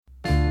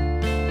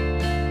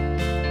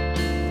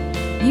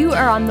You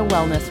are on the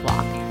Wellness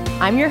Walk.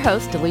 I'm your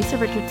host,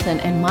 Delisa Richardson,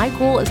 and my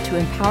goal is to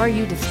empower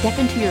you to step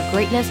into your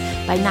greatness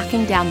by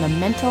knocking down the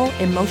mental,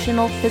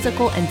 emotional,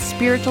 physical, and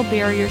spiritual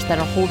barriers that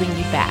are holding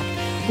you back.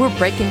 We're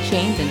breaking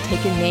chains and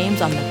taking names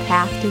on the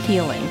path to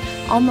healing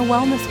on the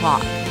Wellness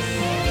Walk.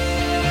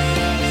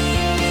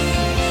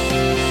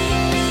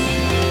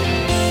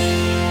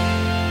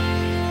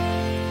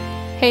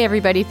 Hey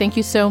everybody, thank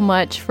you so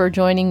much for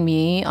joining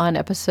me on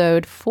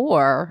episode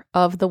 4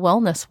 of the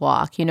Wellness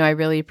Walk. I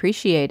really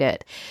appreciate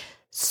it.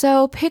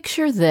 So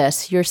picture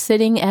this, you're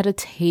sitting at a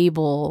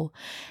table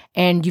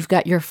and you've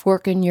got your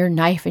fork and your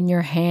knife in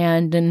your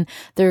hand and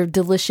there are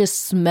delicious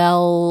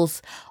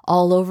smells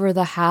all over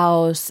the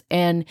house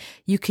and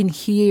you can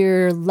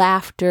hear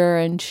laughter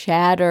and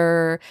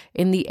chatter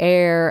in the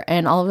air,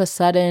 and all of a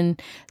sudden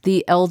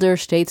the elder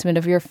statesman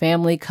of your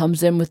family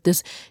comes in with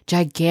this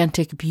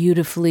gigantic,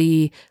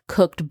 beautifully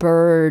cooked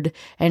bird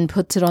and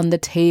puts it on the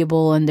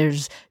table, and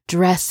there's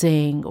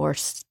dressing or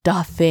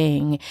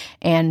stuffing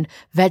and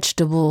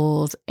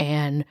vegetables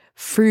and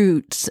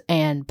fruits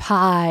and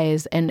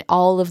pies and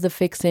all of the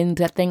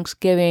fixings at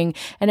Thanksgiving,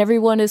 and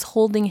everyone is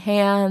holding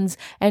hands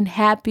and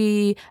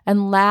happy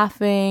and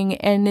laughing,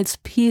 and it's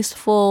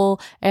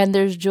peaceful and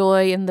there's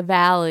joy in the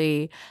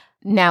valley.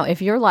 Now,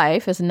 if your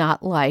life is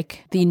not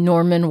like the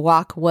Norman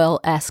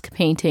Rockwell-esque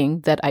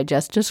painting that I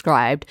just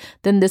described,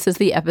 then this is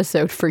the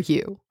episode for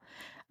you.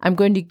 I'm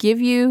going to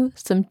give you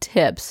some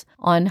tips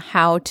on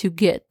how to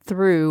get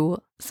through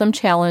some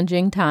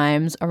challenging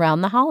times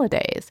around the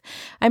holidays.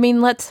 I mean,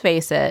 let's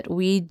face it,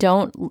 we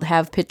don't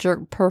have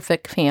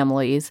picture-perfect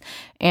families,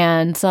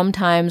 and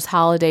sometimes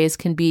holidays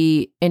can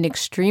be an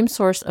extreme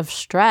source of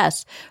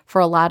stress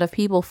for a lot of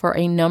people for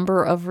a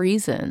number of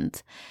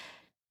reasons.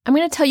 I'm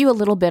going to tell you a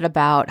little bit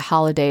about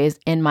holidays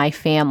in my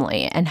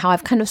family and how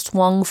I've kind of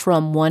swung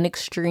from one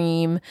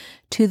extreme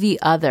to the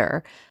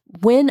other.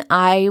 When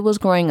I was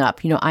growing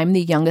up, I'm the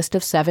youngest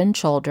of 7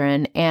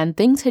 children, and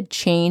things had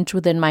changed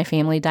within my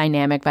family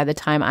dynamic by the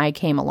time I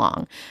came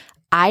along.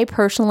 I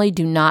personally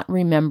do not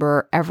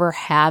remember ever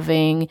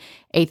having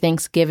a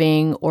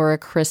Thanksgiving or a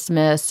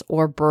Christmas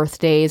or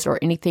birthdays or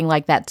anything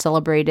like that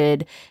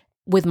celebrated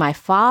with my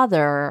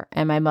father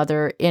and my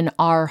mother in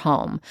our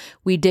home.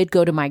 We did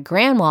go to my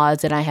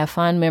grandma's, and I have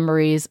fond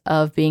memories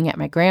of being at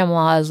my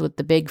grandma's with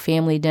the big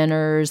family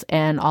dinners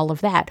and all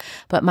of that.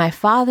 But my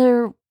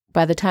father,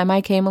 by the time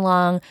I came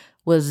along,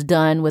 was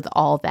done with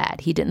all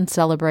that. He didn't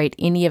celebrate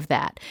any of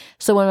that.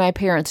 So when my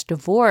parents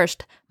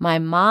divorced, my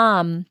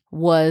mom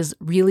was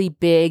really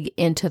big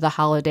into the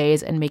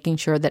holidays and making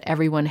sure that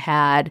everyone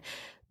had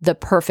the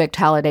perfect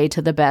holiday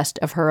to the best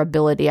of her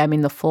ability. I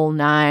mean, the full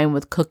 9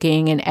 with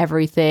cooking and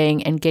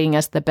everything, and getting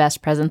us the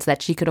best presents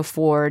that she could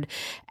afford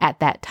at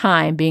that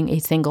time, being a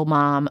single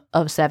mom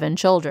of 7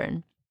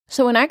 children.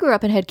 So when I grew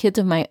up and had kids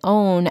of my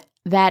own,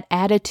 that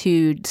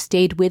attitude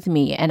stayed with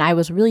me, and I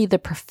was really the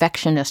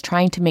perfectionist,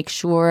 trying to make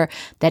sure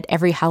that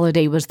every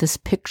holiday was this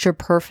picture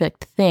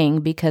perfect thing,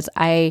 because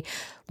I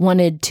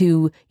wanted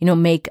to,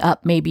 make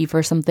up maybe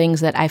for some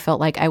things that I felt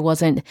like I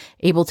wasn't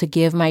able to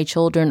give my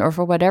children, or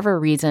for whatever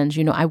reasons,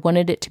 I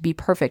wanted it to be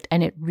perfect,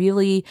 and it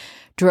really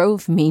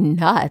drove me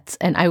nuts,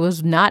 and I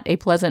was not a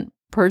pleasant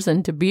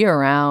person to be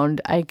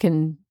around. I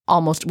can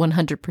almost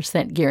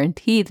 100%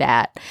 guarantee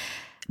that,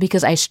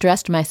 because I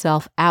stressed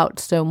myself out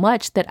so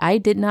much that I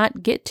did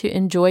not get to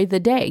enjoy the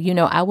day.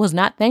 I was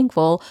not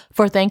thankful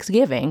for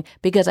Thanksgiving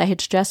because I had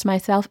stressed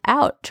myself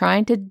out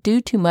trying to do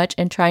too much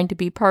and trying to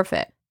be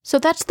perfect. So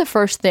that's the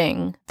first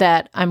thing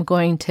that I'm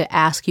going to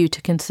ask you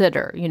to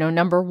consider.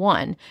 Number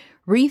 1,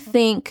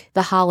 rethink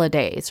the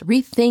holidays,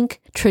 rethink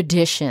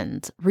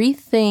traditions,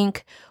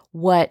 rethink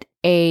what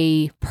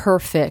a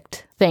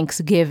perfect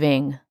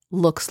Thanksgiving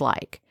looks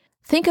like.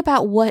 Think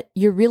about what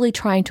you're really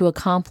trying to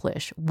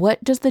accomplish.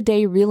 What does the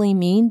day really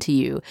mean to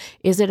you?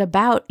 Is it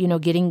about,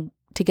 getting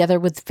together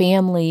with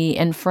family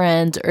and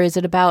friends, or is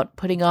it about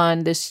putting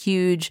on this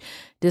huge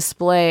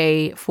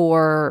display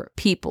for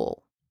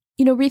people?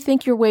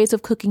 Rethink your ways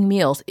of cooking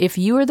meals. If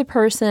you are the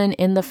person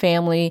in the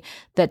family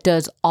that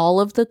does all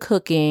of the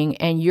cooking,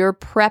 and you're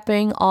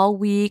prepping all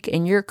week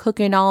and you're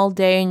cooking all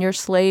day and you're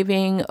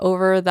slaving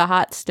over the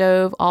hot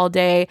stove all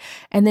day,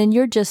 and then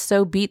you're just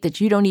so beat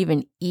that you don't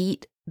even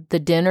eat the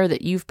dinner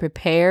that you've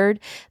prepared,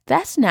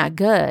 that's not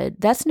good.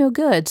 That's no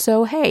good.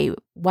 So, hey,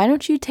 why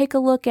don't you take a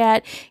look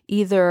at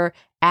either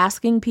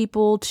asking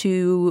people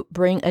to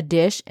bring a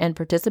dish and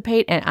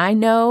participate? And I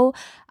know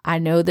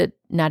that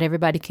not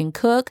everybody can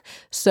cook,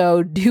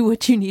 so do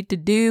what you need to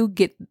do.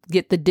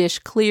 Get the dish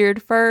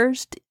cleared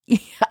first.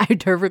 I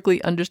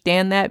perfectly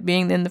understand that,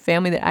 being in the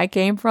family that I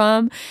came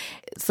from.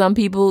 Some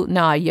people,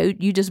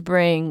 you just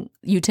bring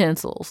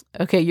utensils.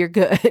 Okay, you're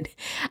good.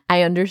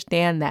 I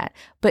understand that.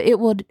 But it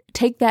will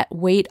take that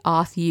weight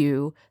off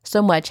you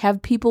so much.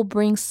 Have people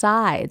bring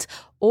sides,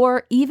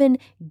 or even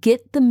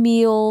get the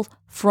meal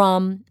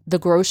from the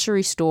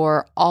grocery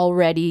store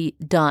already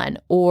done,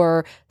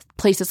 or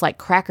places like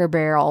Cracker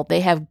Barrel,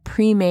 they have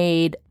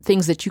pre-made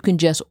things that you can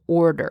just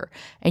order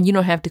and you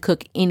don't have to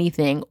cook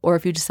anything. Or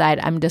if you decide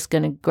I'm just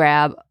going to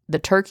grab the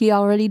turkey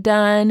already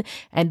done,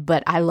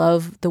 but I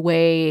love the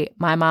way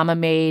my mama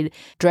made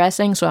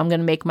dressing, so I'm going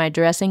to make my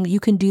dressing, you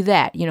can do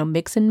that,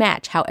 mix and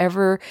match,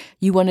 however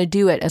you want to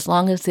do it, as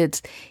long as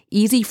it's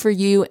easy for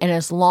you and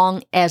as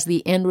long as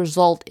the end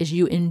result is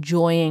you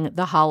enjoying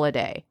the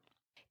holiday.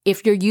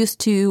 If you're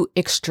used to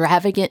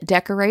extravagant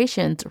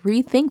decorations,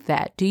 rethink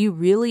that. Do you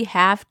really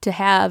have to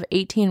have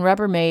 18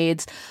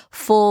 Rubbermaids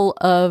full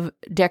of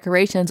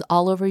decorations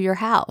all over your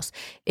house?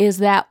 Is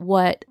that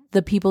what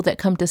the people that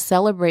come to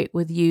celebrate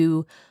with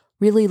you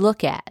really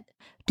look at?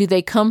 Do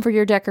they come for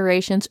your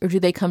decorations or do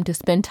they come to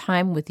spend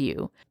time with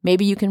you?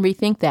 Maybe you can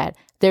rethink that.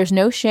 There's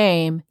no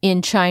shame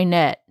in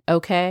Chinette,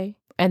 okay?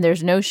 And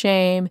there's no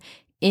shame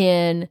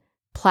in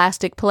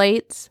plastic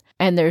plates,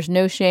 and there's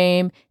no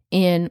shame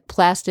in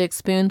plastic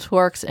spoons,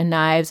 forks, and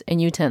knives and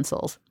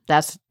utensils.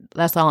 That's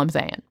all I'm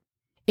saying.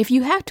 If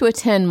you have to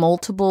attend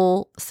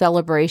multiple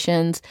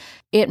celebrations,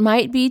 it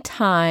might be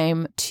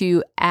time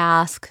to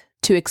ask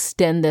to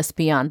extend this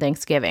beyond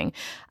Thanksgiving.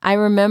 I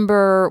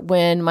remember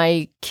when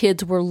my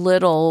kids were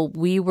little,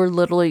 we were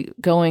literally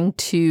going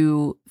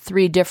to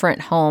 3 different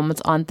homes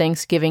on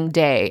Thanksgiving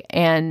Day.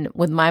 And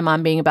with my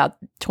mom being about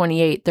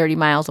 28, 30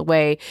 miles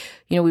away,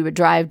 we would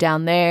drive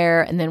down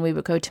there and then we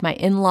would go to my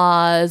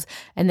in-laws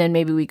and then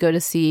maybe we go to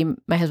see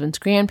my husband's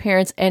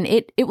grandparents. And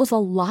it was a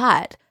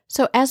lot.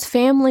 So as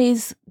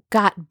families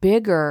got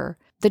bigger,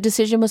 the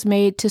decision was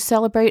made to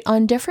celebrate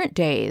on different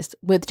days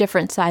with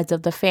different sides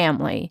of the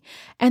family.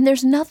 And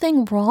there's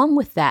nothing wrong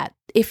with that.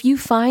 If you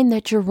find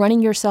that you're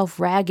running yourself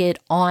ragged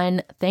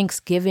on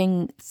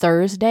Thanksgiving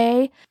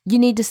Thursday, you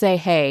need to say,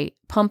 hey,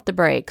 pump the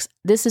brakes.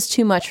 This is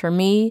too much for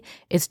me.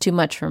 It's too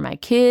much for my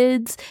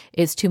kids.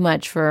 It's too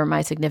much for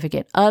my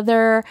significant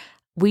other.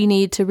 We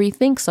need to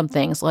rethink some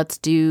things. Let's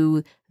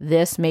do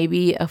this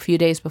maybe a few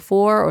days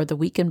before or the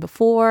weekend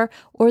before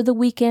or the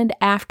weekend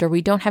after.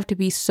 We don't have to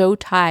be so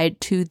tied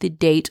to the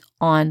date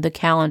on the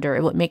calendar.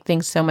 It would make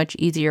things so much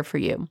easier for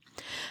you.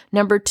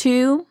 Number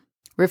 2,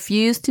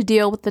 refuse to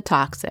deal with the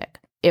toxic.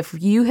 If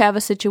you have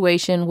a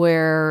situation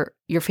where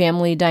your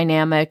family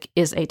dynamic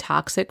is a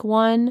toxic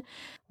one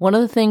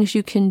of the things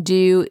you can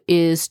do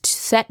is to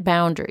set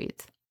boundaries.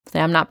 Say,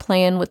 I'm not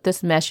playing with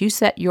this mess. You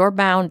set your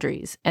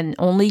boundaries, and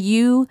only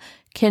you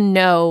can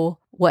know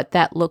what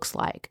that looks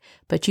like.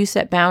 But you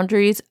set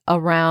boundaries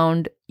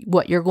around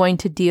what you're going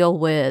to deal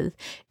with.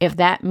 If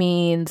that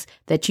means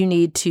that you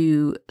need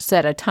to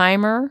set a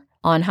timer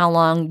on how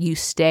long you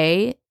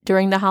stay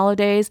during the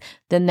holidays,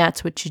 then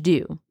that's what you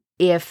do.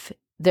 If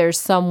there's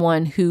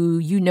someone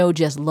who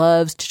just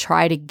loves to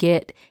try to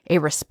get a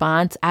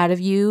response out of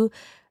you,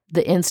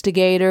 the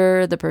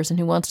instigator, the person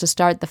who wants to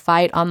start the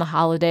fight on the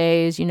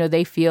holidays,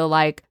 they feel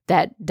like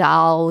that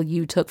doll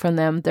you took from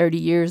them 30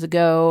 years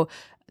ago,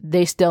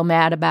 they're still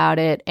mad about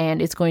it,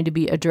 and it's going to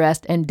be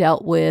addressed and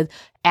dealt with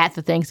at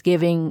the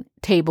Thanksgiving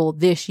table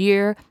this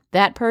year.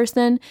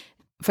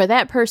 For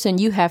that person,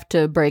 you have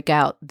to break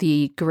out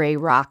the gray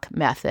rock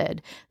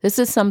method. This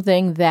is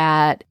something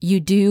that you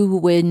do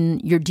when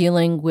you're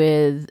dealing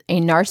with a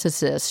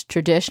narcissist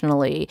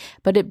traditionally,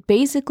 but it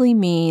basically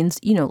means,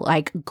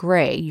 like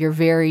gray, you're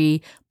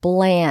very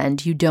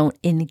bland, you don't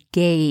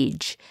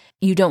engage.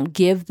 You don't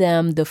give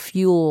them the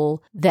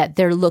fuel that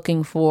they're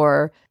looking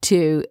for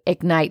to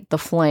ignite the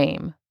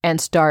flame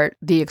and start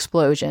the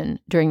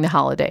explosion during the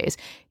holidays.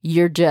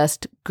 You're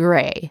just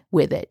gray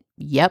with it.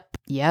 Yep,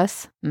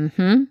 yes,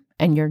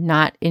 and you're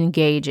not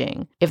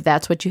engaging. If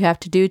that's what you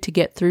have to do to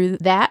get through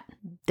that,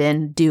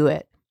 then do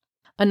it.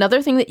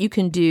 Another thing that you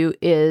can do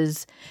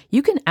is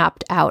you can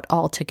opt out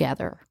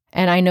altogether.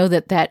 And I know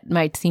that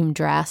might seem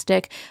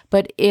drastic,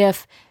 but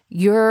if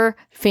your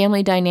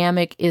family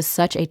dynamic is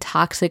such a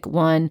toxic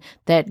one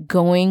that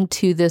going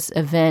to this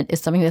event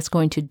is something that's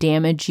going to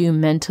damage you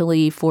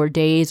mentally for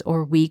days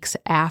or weeks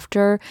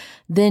after,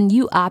 then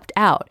you opt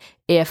out.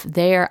 If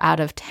they're out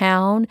of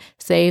town,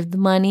 save the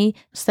money,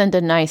 send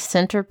a nice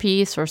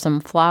centerpiece or some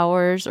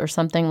flowers or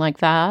something like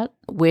that.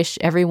 Wish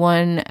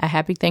everyone a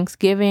happy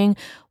Thanksgiving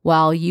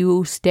while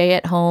you stay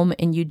at home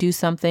and you do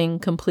something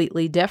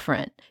completely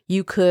different.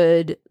 You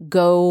could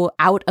go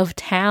out of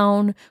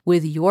town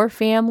with your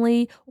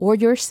family or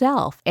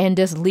yourself and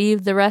just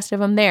leave the rest of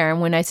them there.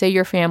 And when I say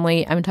your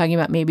family, I'm talking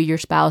about maybe your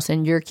spouse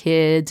and your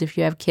kids, if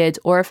you have kids,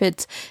 or if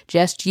it's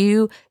just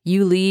you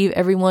leave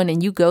everyone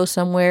and you go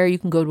somewhere. You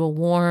can go to a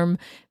warm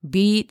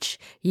beach.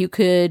 You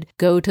could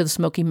go to the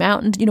Smoky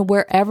Mountains,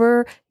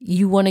 wherever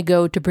you want to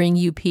go to bring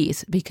you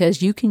peace,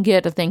 because you can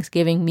get a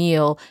Thanksgiving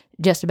meal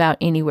just about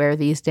anywhere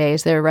these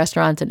days. There are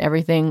restaurants and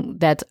everything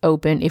that's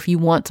open. If you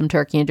want some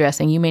turkey and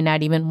dressing, you may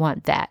not even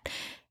want that.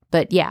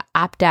 But yeah,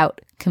 opt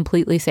out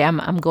completely. Say,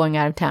 I'm going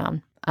out of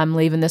town. I'm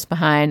leaving this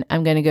behind.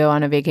 I'm going to go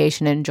on a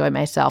vacation and enjoy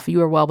myself.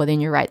 You are well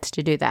within your rights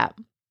to do that.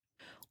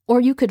 Or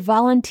you could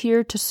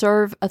volunteer to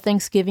serve a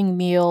Thanksgiving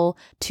meal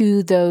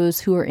to those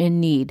who are in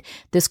need.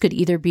 This could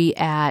either be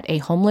at a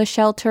homeless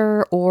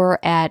shelter or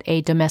at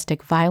a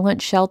domestic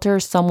violence shelter,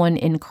 someone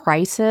in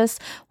crisis,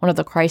 one of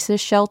the crisis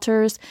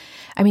shelters.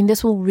 I mean,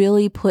 this will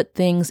really put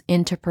things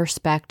into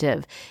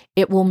perspective.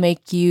 It will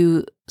make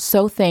you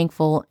so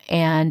thankful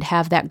and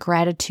have that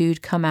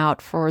gratitude come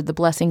out for the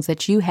blessings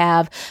that you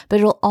have, but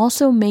it'll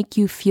also make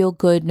you feel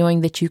good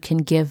knowing that you can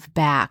give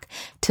back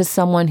to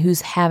someone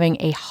who's having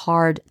a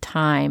hard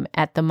time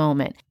at the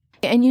moment.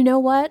 And you know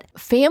what?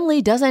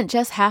 Family doesn't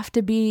just have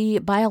to be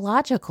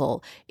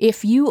biological.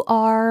 If you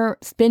are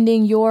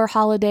spending your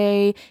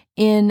holiday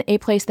in a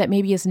place that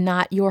maybe is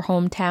not your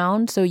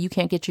hometown, so you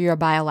can't get to your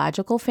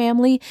biological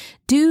family,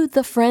 do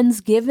the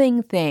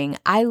Friendsgiving thing.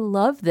 I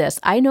love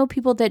this. I know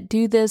people that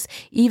do this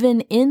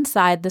even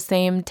inside the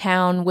same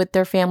town with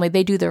their family.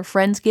 They do their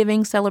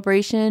Friendsgiving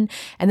celebration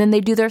and then they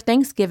do their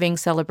Thanksgiving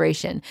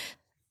celebration.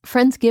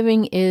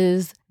 Friendsgiving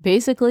is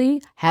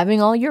basically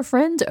having all your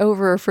friends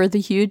over for the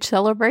huge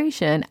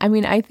celebration. I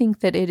mean, I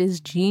think that it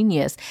is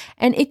genius.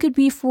 And it could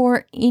be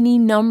for any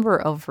number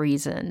of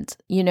reasons.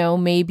 You know,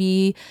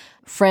 maybe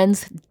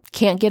friends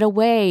can't get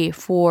away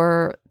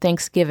for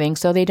Thanksgiving,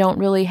 so they don't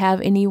really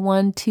have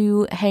anyone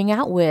to hang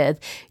out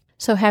with.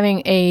 So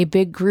having a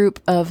big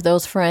group of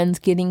those friends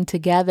getting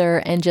together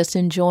and just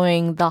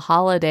enjoying the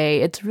holiday,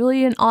 it's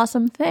really an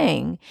awesome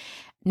thing.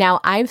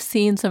 Now, I've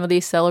seen some of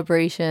these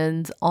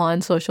celebrations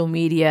on social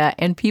media,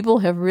 and people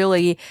have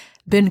really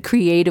been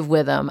creative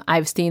with them.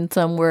 I've seen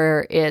some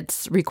where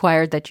it's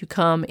required that you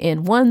come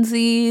in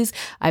onesies.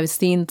 I've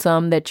seen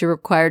some that you're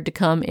required to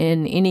come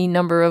in any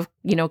number of,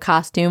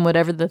 costume,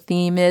 whatever the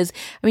theme is.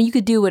 I mean, you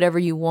could do whatever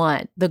you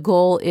want. The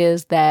goal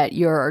is that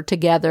you're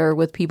together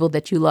with people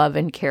that you love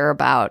and care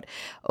about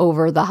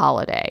over the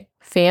holiday.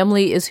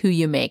 Family is who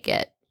you make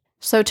it.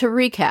 So to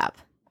recap,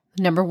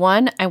 number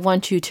one, I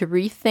want you to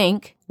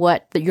rethink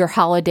what your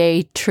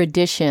holiday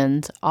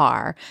traditions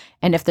are,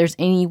 and if there's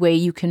any way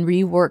you can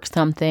rework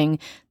something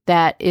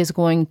that is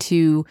going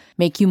to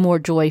make you more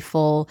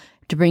joyful,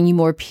 to bring you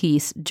more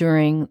peace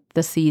during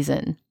the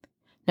season.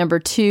 Number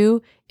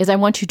two is I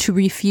want you to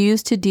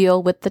refuse to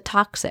deal with the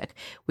toxic.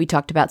 We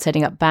talked about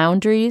setting up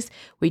boundaries.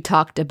 We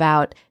talked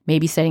about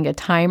maybe setting a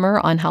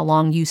timer on how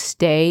long you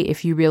stay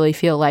if you really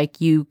feel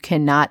like you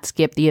cannot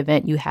skip the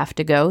event you have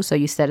to go. So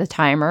you set a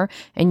timer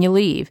and you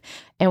leave.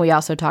 And we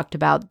also talked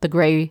about the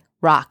gray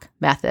rock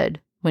method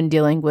when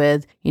dealing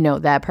with,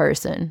 that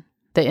person,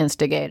 the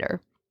instigator.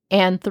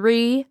 And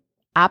three,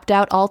 opt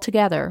out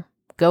altogether.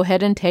 Go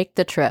ahead and take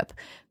the trip.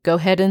 Go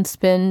ahead and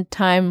spend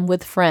time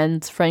with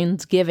friends,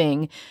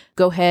 Friendsgiving.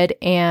 Go ahead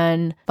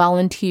and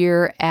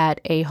volunteer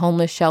at a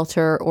homeless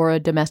shelter or a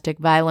domestic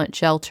violence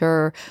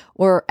shelter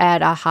or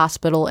at a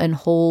hospital and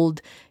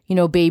hold,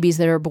 babies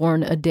that are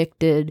born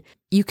addicted.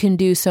 You can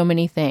do so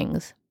many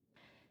things.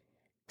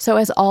 So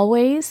as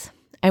always,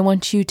 I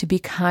want you to be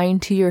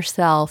kind to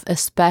yourself,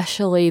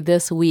 especially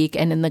this week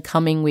and in the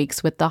coming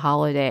weeks with the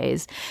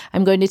holidays.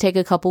 I'm going to take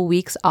a couple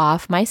weeks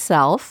off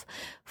myself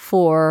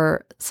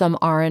for some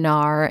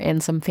R&R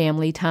and some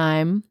family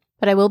time,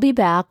 but I will be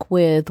back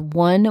with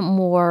one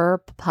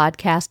more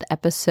podcast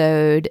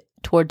episode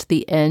towards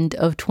the end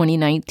of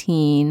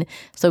 2019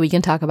 so we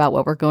can talk about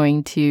what we're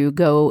going to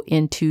go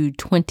into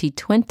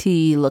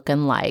 2020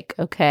 looking like,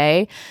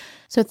 okay?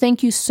 So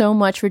thank you so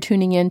much for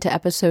tuning in to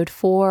episode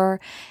 4.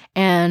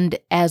 And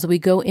as we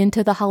go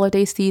into the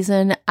holiday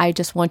season, I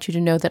just want you to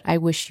know that I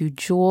wish you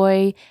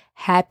joy,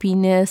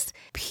 happiness,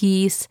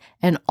 peace,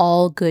 and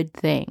all good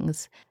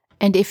things.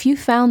 And if you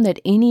found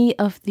that any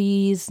of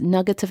these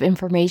nuggets of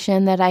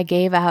information that I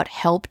gave out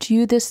helped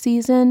you this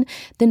season,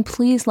 then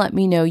please let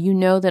me know. You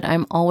know that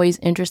I'm always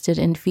interested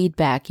in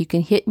feedback. You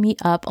can hit me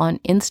up on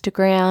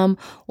Instagram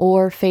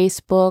or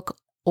Facebook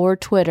or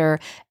Twitter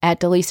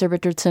at Delisa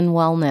Richardson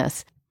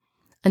Wellness.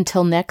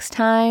 Until next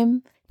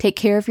time, take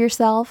care of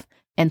yourself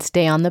and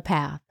stay on the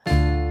path.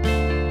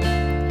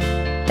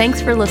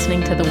 Thanks for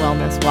listening to The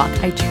Wellness Walk.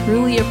 I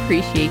truly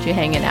appreciate you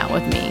hanging out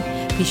with me.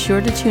 Be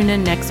sure to tune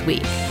in next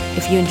week.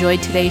 If you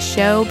enjoyed today's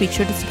show, be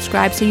sure to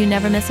subscribe so you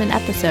never miss an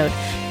episode.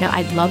 Now,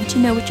 I'd love to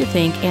know what you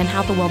think and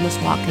how The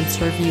Wellness Walk can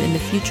serve you in the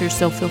future,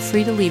 so feel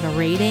free to leave a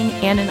rating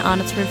and an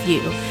honest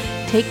review.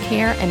 Take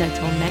care, and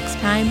until next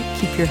time,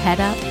 keep your head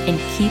up and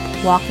keep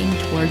walking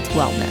towards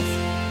wellness.